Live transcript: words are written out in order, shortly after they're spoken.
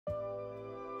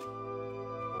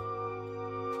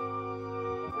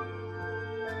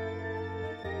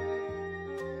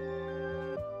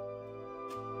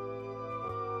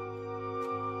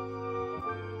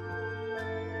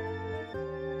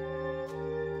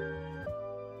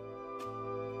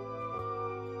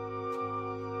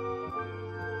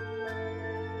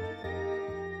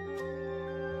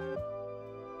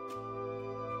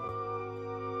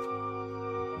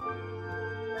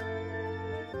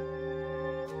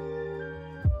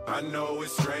I know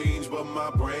it's strange, but my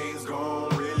brain's gone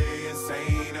really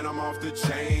insane, and I'm off the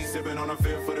chain, sipping on a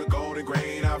fifth of the golden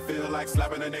grain. I feel like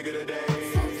slapping a nigga today,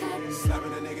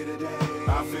 slapping a nigga today.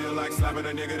 I feel like slapping a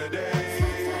nigga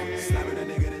today, slapping a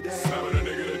nigga today, slapping a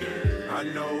nigga today. I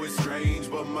know it's strange,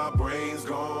 but my brain's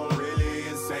gone really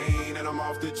insane, and I'm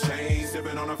off the chain,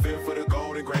 sipping on a fifth of the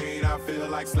golden grain. I feel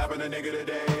like slapping a nigga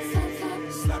today,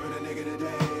 slapping a nigga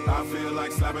today. I feel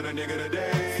like slapping a nigga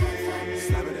today,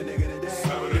 slapping a nigga today.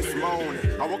 This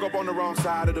morning, I woke up on the wrong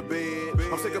side of the bed.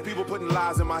 I'm sick of people putting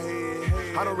lies in my head.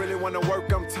 I don't really want to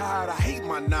work, I'm tired. I hate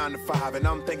my 9 to 5, and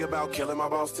I'm thinking about killing my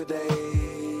boss today.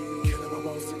 Killing my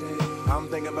boss today. I'm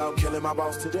thinking about killing my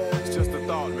boss today. It's just a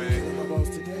thought, man. Killing my boss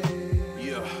today.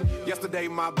 Yeah. Yesterday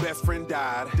my best friend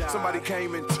died. Somebody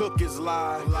came and took his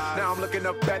life. Now I'm looking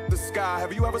up at the sky.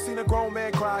 Have you ever seen a grown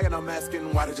man cry? And I'm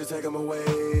asking, why did you take him away?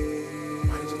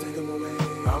 Why did you take him away?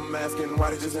 I'm asking, why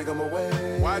did you take him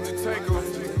away? Why'd you take him?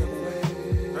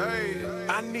 Hey,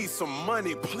 I need some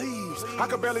money, please. I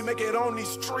could barely make it on these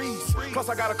streets. Plus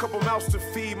I got a couple mouths to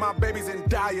feed. My baby's in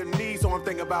dire need, so I'm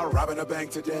thinking about robbing a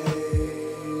bank today.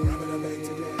 Robbing a bank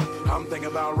today. I'm thinking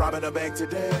about robbing a bank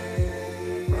today.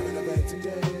 Robbing a bank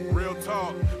today. Real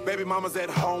talk. Baby mama's at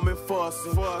home and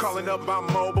fussing, calling up my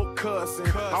mobile cussing.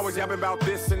 Always yapping about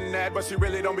this and that, but she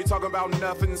really don't be talking about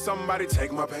nothing. Somebody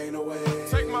take my pain away.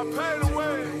 Take my pain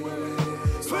away.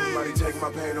 Somebody take my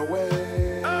pain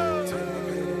away.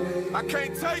 I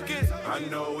can't take it. I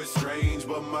know it's strange,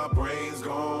 but my brain's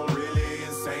gone really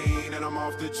insane, and I'm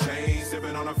off the chain,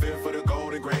 sipping on a fifth of the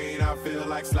golden grain. I feel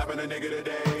like slapping a nigga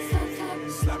today,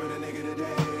 slapping a nigga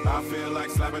today. I feel like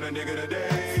slapping a nigga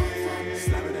today,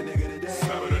 slapping a nigga today,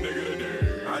 slapping a nigga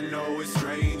today. I know it's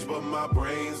strange, but my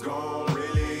brain's gone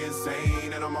really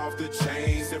insane, and I'm off the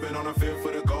chain, sipping on a fifth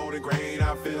of the golden grain.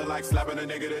 I feel like slapping a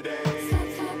nigga today,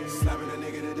 slapping a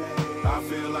nigga today. I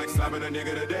feel like slapping a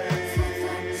nigga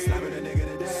today, slapping a nigga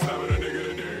today, slapping a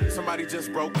nigga today. Somebody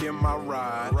just broke in my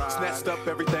ride, snatched up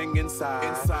everything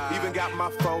inside. Even got my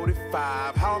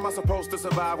 45. How am I supposed to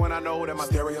survive when I know that my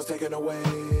stereo's taken away?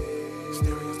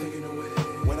 Stereo's taken away.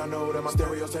 When I know that my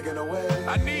stereo's taken away.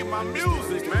 I need my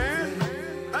music, man.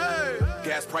 Hey.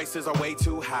 Gas prices are way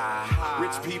too high.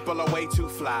 Rich people are way too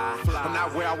fly. I'm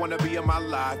not where I wanna be in my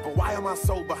life, but why am I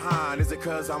so behind? Is it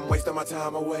cause I'm wasting my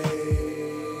time away?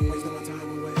 Wasting my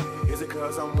time away. Is it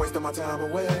cause I'm wasting my time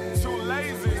away? Too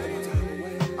lazy.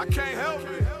 I can't help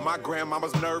it. My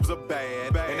grandmama's nerves are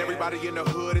bad, and everybody in the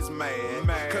hood is mad.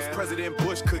 Cause President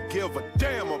Bush could give a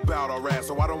damn about our ass,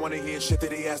 so I don't wanna hear shit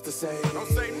that he has to say. Don't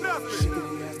say nothing. Shit that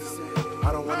he has to say.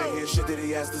 I don't wanna hear shit that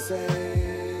he has to say.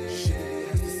 Shit that he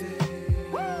has to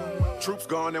say. Troops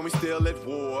gone and we still at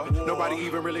war. Nobody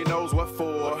even really knows what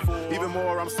for. Even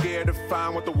more, I'm scared to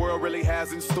find what the world really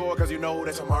has in store. Cause you know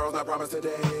that tomorrow's not promised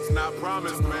today. It's not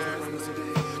promised, man.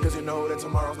 Cause you know that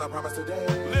tomorrow's not promised today.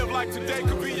 Live like today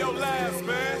could be your last,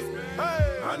 man.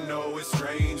 Hey. I know it's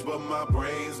strange, but my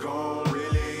brain's gone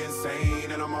really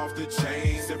insane, and I'm off the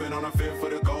chain, sipping on a fifth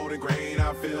of the golden grain.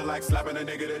 I feel like slapping a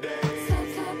nigga today,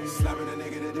 slapping a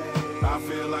nigga today. I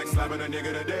feel like slapping a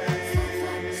nigga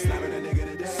today, slapping a nigga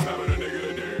today, slapping a nigga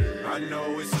today. I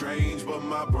know it's strange, but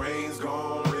my brain's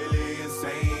gone really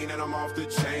insane, and I'm off the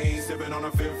chain, sipping on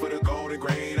a fifth of the golden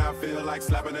grain. I feel like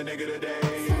slapping a nigga today,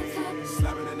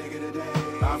 slapping a nigga today.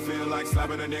 I feel like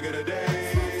slapping a nigga today,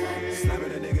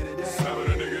 slapping a nigga today,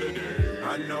 slapping a nigga today.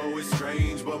 I know it's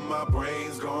strange, but my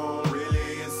brain's gone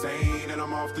really insane, and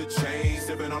I'm off the chain,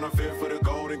 sipping on a fifth of the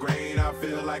golden grain. I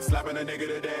feel like slapping a nigga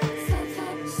today,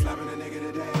 slapping a nigga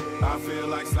today. I feel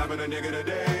like slapping a nigga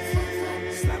today,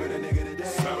 slapping a nigga today,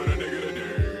 slapping a nigga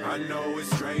today. I know it's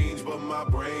strange, but my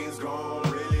brain's gone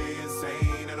really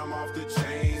insane, and I'm off the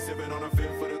chain, sipping on a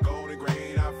fifth of the golden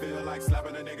grain. I feel like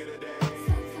slapping a nigga today.